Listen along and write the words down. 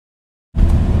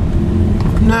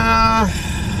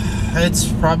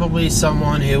it's probably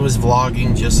someone who was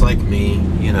vlogging just like me,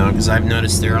 you know, because I've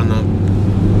noticed there on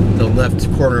the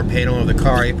left corner panel of the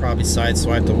car, he probably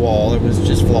sideswiped the wall. It was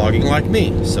just vlogging like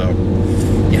me. So,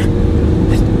 yeah.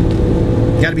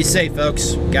 Gotta be safe,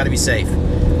 folks. Gotta be safe.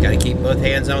 Gotta keep both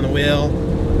hands on the wheel.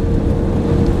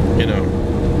 You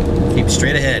know, keep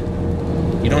straight ahead.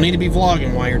 You don't need to be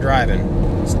vlogging while you're driving.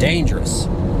 It's dangerous.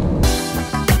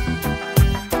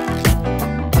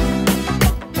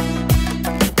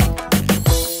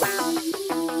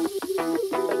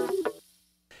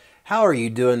 How are you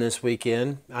doing this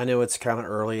weekend? I know it's kind of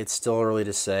early. It's still early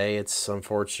to say. It's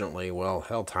unfortunately, well,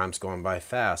 hell, time's going by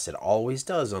fast. It always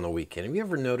does on the weekend. Have you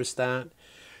ever noticed that?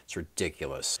 It's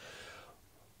ridiculous.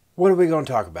 What are we going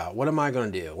to talk about? What am I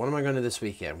going to do? What am I going to do this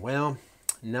weekend? Well,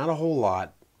 not a whole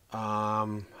lot.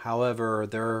 However,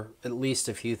 there are at least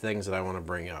a few things that I want to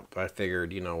bring up. I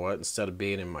figured, you know what, instead of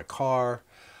being in my car,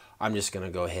 I'm just going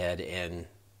to go ahead and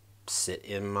sit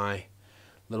in my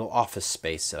little office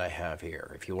space that I have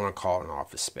here, if you want to call it an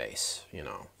office space. You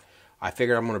know, I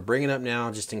figured I'm going to bring it up now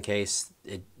just in case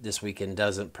this weekend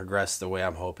doesn't progress the way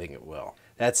I'm hoping it will.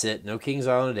 That's it. No Kings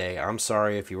Island today. I'm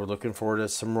sorry if you were looking forward to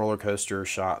some roller coaster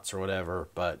shots or whatever,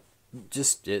 but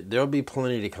just there'll be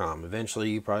plenty to come.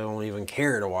 Eventually, you probably won't even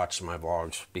care to watch my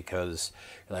vlogs because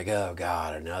you're like, oh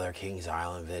God, another Kings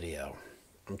Island video.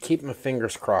 I'm keeping my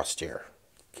fingers crossed here.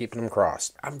 Keeping them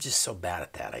crossed. I'm just so bad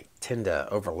at that. I tend to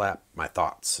overlap my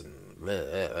thoughts and blah,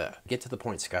 blah, blah. Get to the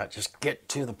point, Scott. Just get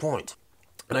to the point.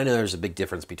 And I know there's a big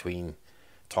difference between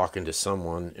talking to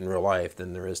someone in real life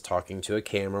than there is talking to a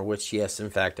camera, which, yes, in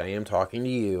fact, I am talking to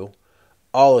you.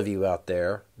 All of you out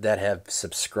there that have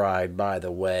subscribed, by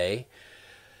the way.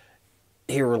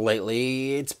 Here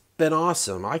lately, it's been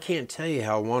awesome. I can't tell you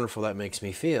how wonderful that makes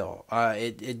me feel.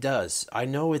 It does. I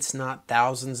know it's not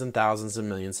thousands and thousands and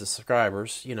millions of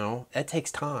subscribers. You know, that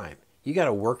takes time. You got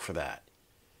to work for that.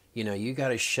 You know, you got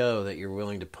to show that you're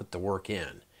willing to put the work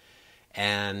in.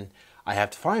 And I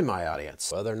have to find my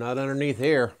audience. Well, they're not underneath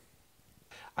here.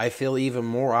 I feel even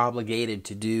more obligated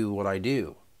to do what I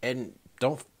do. And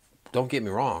don't get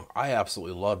me wrong. I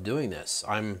absolutely love doing this.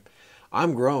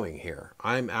 I'm growing here.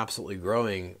 I'm absolutely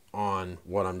growing on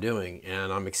what I'm doing,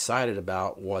 and I'm excited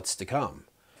about what's to come.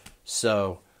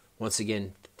 So, once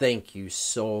again, thank you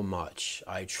so much.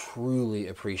 I truly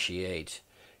appreciate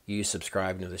you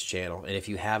subscribing to this channel. And if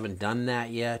you haven't done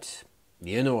that yet,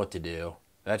 you know what to do.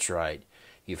 That's right.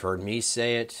 You've heard me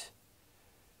say it.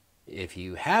 If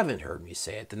you haven't heard me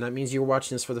say it, then that means you're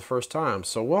watching this for the first time.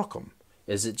 So welcome.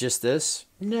 Is it just this?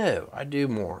 No, I do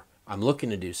more. I'm looking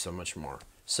to do so much more.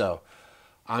 So,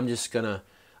 I'm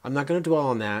not gonna dwell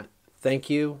on that. Thank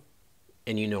you,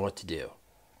 and you know what to do.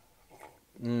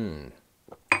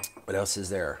 What else is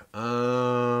there?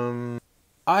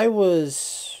 I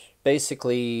was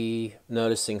basically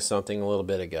noticing something a little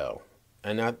bit ago,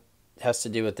 and that has to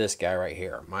do with this guy right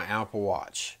here, my Apple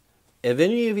Watch. If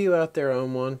any of you out there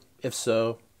own one, if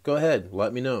so, go ahead,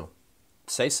 let me know.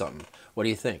 Say something. What do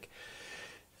you think?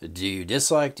 Do you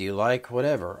dislike? Do you like?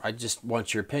 Whatever. I just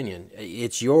want your opinion.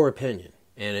 It's your opinion.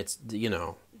 And it's, you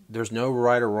know, there's no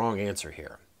right or wrong answer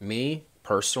here. Me,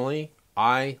 personally,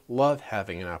 I love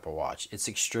having an Apple Watch. It's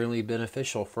extremely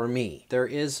beneficial for me. There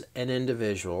is an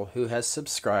individual who has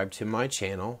subscribed to my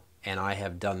channel, and I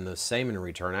have done the same in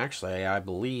return. Actually, I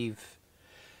believe,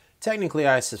 technically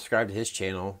I subscribed to his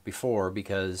channel before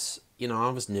because, you know, I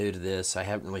was new to this. I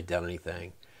haven't really done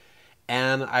anything.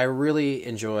 And I really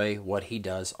enjoy what he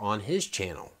does on his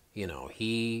channel. You know,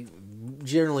 he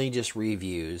generally just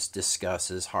reviews,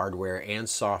 discusses hardware and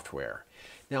software.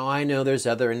 Now, I know there's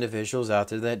other individuals out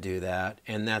there that do that,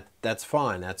 and that's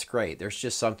fine. That's great. There's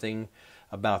just something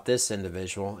about this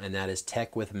individual, and that is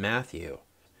Tech with Matthew.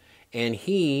 And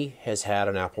he has had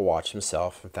an Apple Watch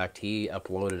himself. In fact, he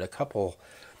uploaded a couple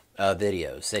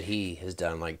videos that he has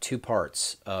done, like 2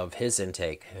 parts of his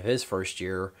intake of his first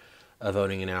year of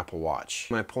owning an Apple Watch.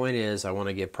 My point is, I want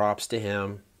to give props to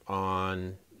him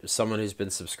on someone who's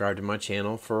been subscribed to my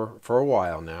channel for a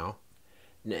while now.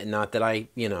 Not that I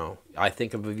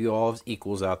think of you all as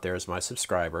equals out there as my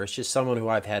subscriber. It's just someone who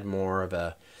I've had more of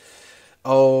a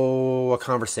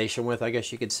conversation with, I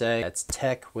guess you could say. That's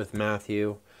Tech with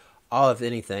Matthew. I'll, if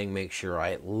anything, make sure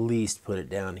I at least put it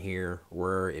down here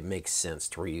where it makes sense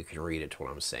to where you can read it to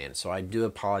what I'm saying. So I do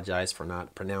apologize for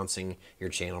not pronouncing your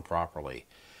channel properly.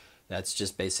 That's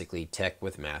just basically Tech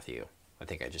with Matthew. I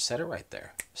think I just said it right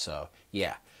there. So,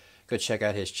 yeah. Go check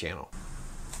out his channel.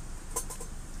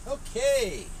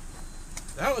 Okay,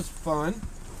 that was fun.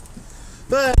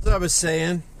 But as I was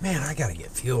saying, man, I gotta get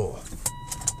fuel.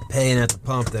 Paying at the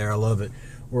pump there, I love it.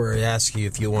 Where it asks you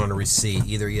if you want a receipt,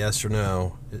 either yes or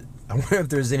no. I wonder if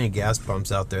there's any gas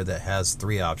pumps out there that has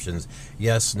 3 options: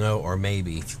 yes, no, or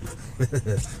maybe.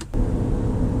 Is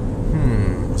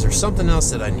there something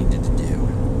else that I needed to do?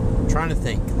 I'm trying to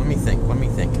think. Let me think.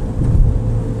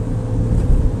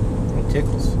 It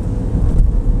tickles.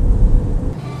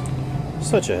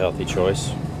 Such a healthy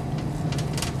choice.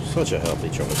 Such a healthy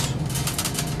choice.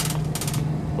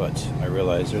 But I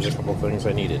realized there's a couple things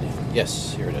I needed.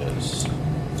 Yes, here it is.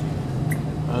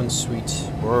 Unsweet.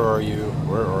 Where are you?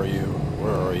 Where are you?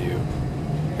 Where are you?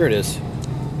 Here it is. I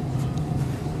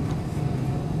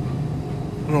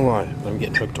don't know why. I'm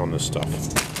getting hooked on this stuff.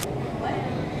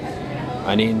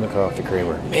 I need my coffee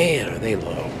creamer. Man, are they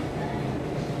low.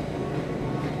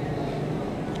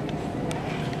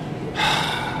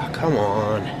 Come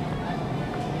on.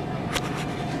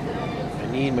 I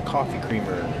need my coffee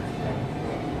creamer.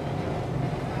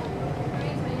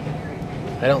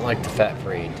 I don't like the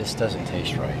fat-free. This doesn't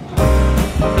taste right.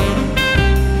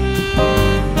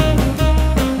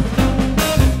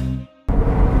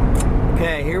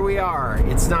 Okay, here we are.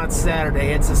 It's not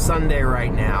Saturday, it's a Sunday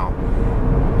right now.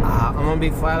 I'm gonna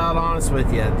be flat out honest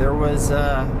with you. There was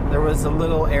a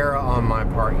little error on my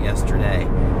part yesterday.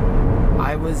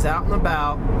 I was out and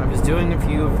about. I was doing a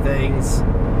few things,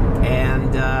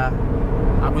 and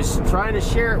I was trying to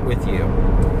share it with you.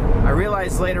 I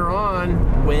realized later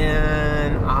on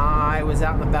when I was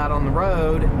out and about on the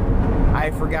road,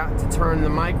 I forgot to turn the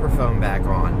microphone back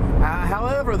on.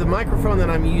 However, the microphone that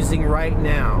I'm using right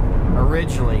now,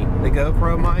 originally, the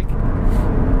GoPro mic,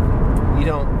 you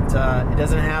don't, it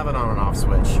doesn't have an on and off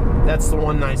switch. That's the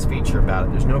one nice feature about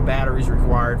it. There's no batteries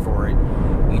required for it.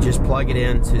 You just plug it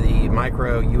into the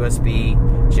micro USB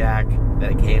jack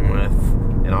that it came with,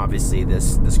 and obviously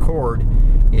this cord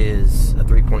is a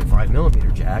 3.5 millimeter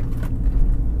jack,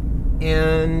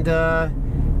 and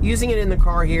using it in the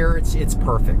car here, it's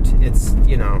perfect. It's,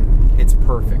 you know, it's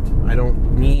perfect. I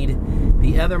don't need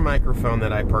the other microphone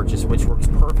that I purchased, which works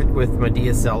perfect with my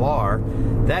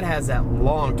DSLR. That has that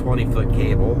long 20-foot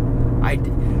cable.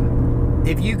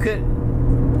 If you could,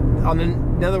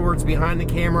 in other words, behind the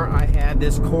camera, I had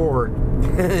this cord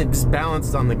it's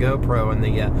balanced on the GoPro and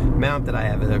the mount that I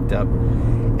have it hooked up.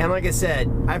 And like I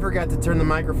said, I forgot to turn the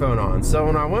microphone on. So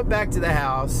when I went back to the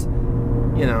house,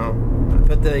 you know, I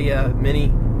put the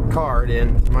mini card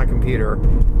in my computer,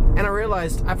 and I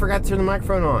realized I forgot to turn the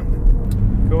microphone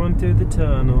on. Going through the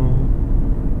tunnel.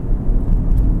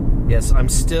 Yes, I'm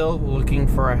still looking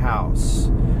for a house.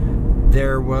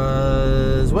 There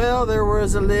was a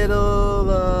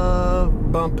little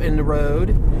bump in the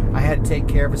road. I had to take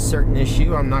care of a certain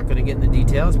issue. I'm not going to get into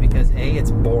details because A,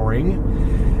 it's boring.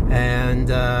 And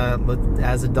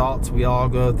as adults, we all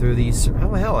go through these,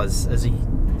 as a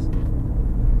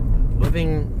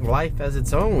living life as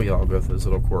its own, we all go through those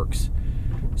little quirks.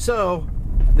 So,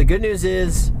 the good news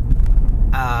is,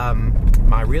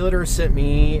 my realtor sent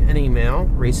me an email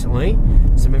recently,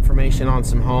 some information on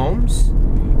some homes,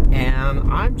 and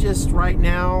I'm just right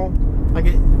now,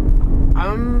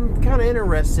 I'm kind of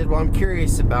interested, I'm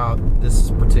curious about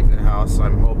this particular house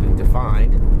I'm hoping to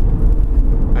find.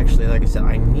 Actually, like I said,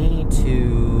 I need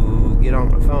to get on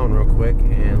my phone real quick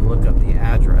and look up the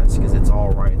address because it's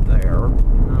all right there.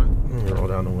 Let me roll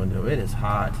down the window. It is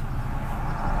hot.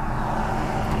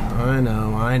 I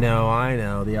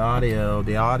know. The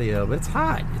audio, but it's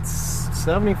hot. It's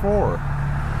 74.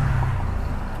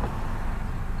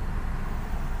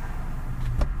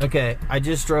 Okay, I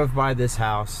just drove by this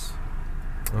house.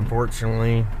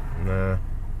 Unfortunately,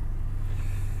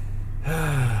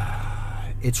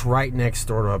 it's right next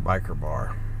door to a biker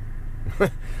bar.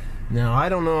 Now, I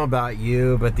don't know about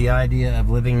you, but the idea of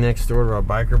living next door to a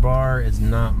biker bar is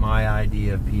not my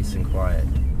idea of peace and quiet.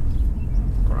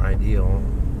 Or ideal.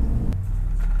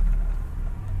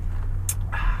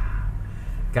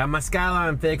 Got my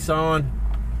Skyline fix on.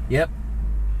 Yep.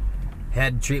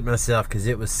 Had to treat myself because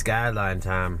it was Skyline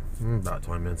time about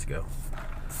 20 minutes ago.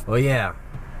 Well, yeah.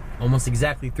 Almost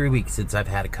exactly 3 weeks since I've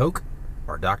had a Coke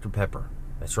or a Dr. Pepper.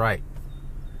 That's right.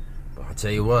 But I'll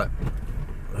tell you what.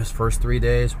 Those first 3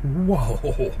 days,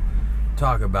 whoa.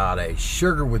 Talk about a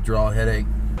sugar withdrawal headache.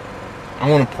 I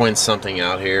want to point something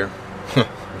out here.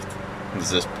 This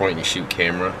is this point and shoot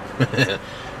camera.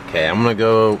 Okay, I'm going to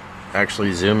go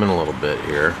actually zoom in a little bit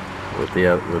here with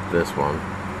this one.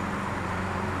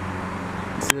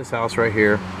 See this house right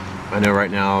here? I know right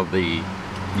now the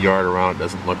yard around it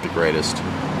doesn't look the greatest.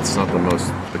 It's not the most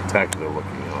spectacular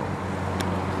looking home.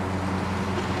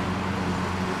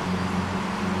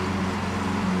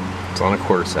 It's on a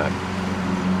quarter sack.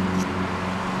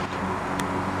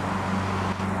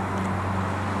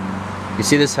 You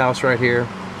see this house right here?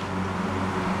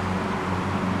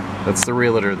 That's the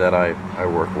realtor that I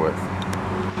work with.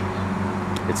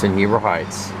 It's in Heber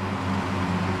Heights.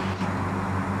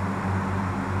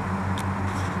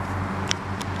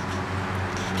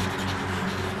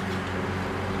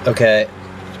 Okay.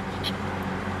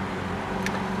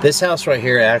 This house right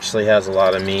here actually has a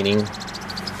lot of meaning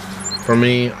for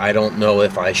me. I don't know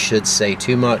if I should say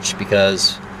too much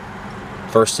because,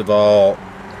 first of all,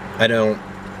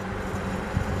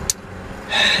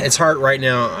 it's hard right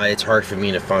now. It's hard for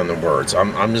me to find the words.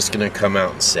 I'm just gonna come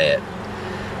out and say it.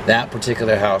 That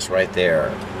particular house right there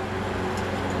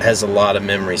has a lot of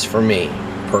memories for me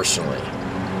personally.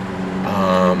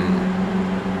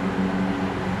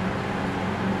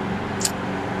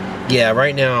 Yeah,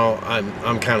 right now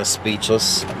I'm kind of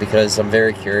speechless because I'm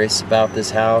very curious about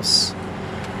this house.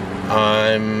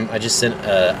 I just sent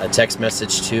a text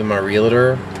message to my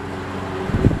realtor.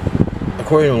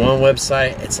 According to one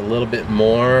website, it's a little bit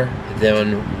more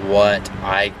than what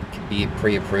I could be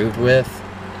pre-approved with.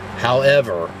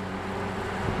 However,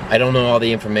 I don't know all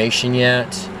the information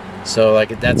yet, so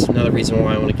like that's another reason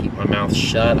why I want to keep my mouth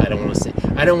shut. I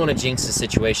don't want to jinx the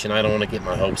situation. I don't want to get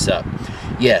my hopes up.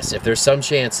 Yes, if there's some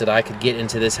chance that I could get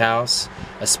into this house,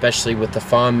 especially with the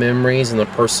fond memories and the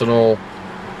personal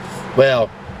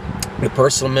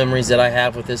memories that I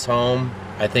have with this home,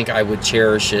 I think I would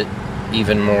cherish it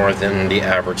even more than the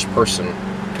average person.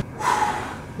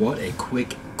 What a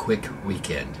quick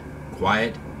weekend.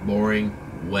 Quiet, boring,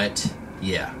 wet,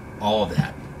 yeah, all of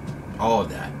that. All of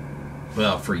that.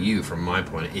 Well, for you, from my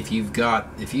point, if you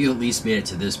at least made it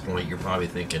to this point, you're probably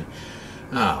thinking,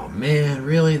 oh man,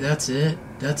 really? That's it?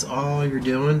 That's all you're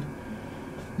doing?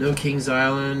 No Kings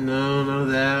Island, no, none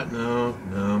of that,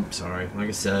 no, sorry. Like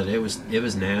I said, it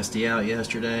was nasty out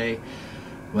yesterday.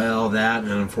 Well, that,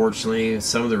 and unfortunately,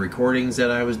 some of the recordings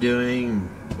that I was doing,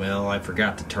 well, I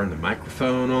forgot to turn the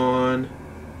microphone on.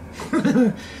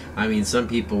 I mean, some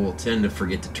people will tend to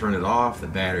forget to turn it off, the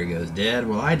battery goes dead.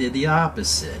 Well, I did the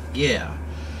opposite. Yeah,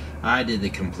 I did the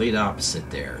complete opposite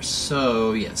there.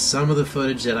 So, yeah, some of the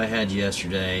footage that I had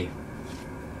yesterday,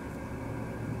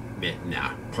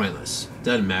 nah, pointless.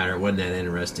 Doesn't matter, it wasn't that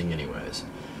interesting anyways.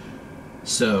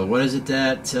 So, what is it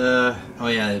that, oh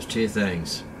yeah, there's two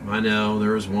things. I know,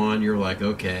 there was one, you're like,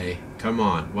 okay, come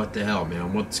on, what the hell,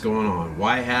 man, what's going on?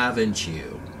 Why haven't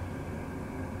you?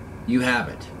 You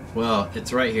haven't. Well,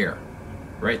 it's right here,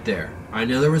 right there. I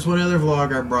know there was one other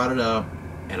vlog, I brought it up,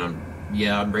 and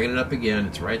I'm bringing it up again,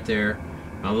 it's right there.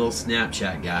 My little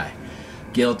Snapchat guy.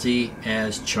 Guilty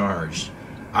as charged.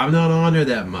 I'm not on there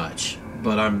that much,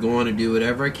 but I'm going to do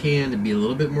whatever I can to be a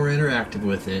little bit more interactive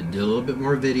with it, do a little bit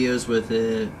more videos with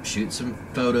it, shoot some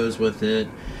photos with it,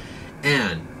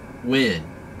 and when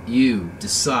you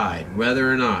decide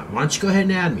whether or not, why don't you go ahead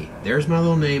and add me. There's my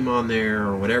little name on there,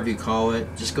 or whatever you call it.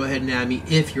 Just go ahead and add me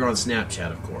if you're on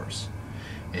Snapchat, of course.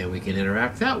 And we can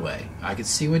interact that way. I can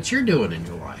see what you're doing in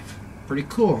your life. Pretty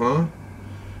cool, huh?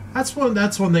 That's one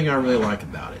thing I really like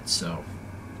about it. So,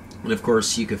 and of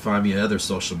course, you can find me on other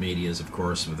social medias, of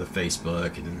course, with the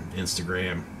Facebook and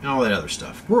Instagram and all that other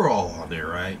stuff. We're all on there,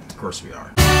 right? Of course we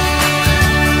are.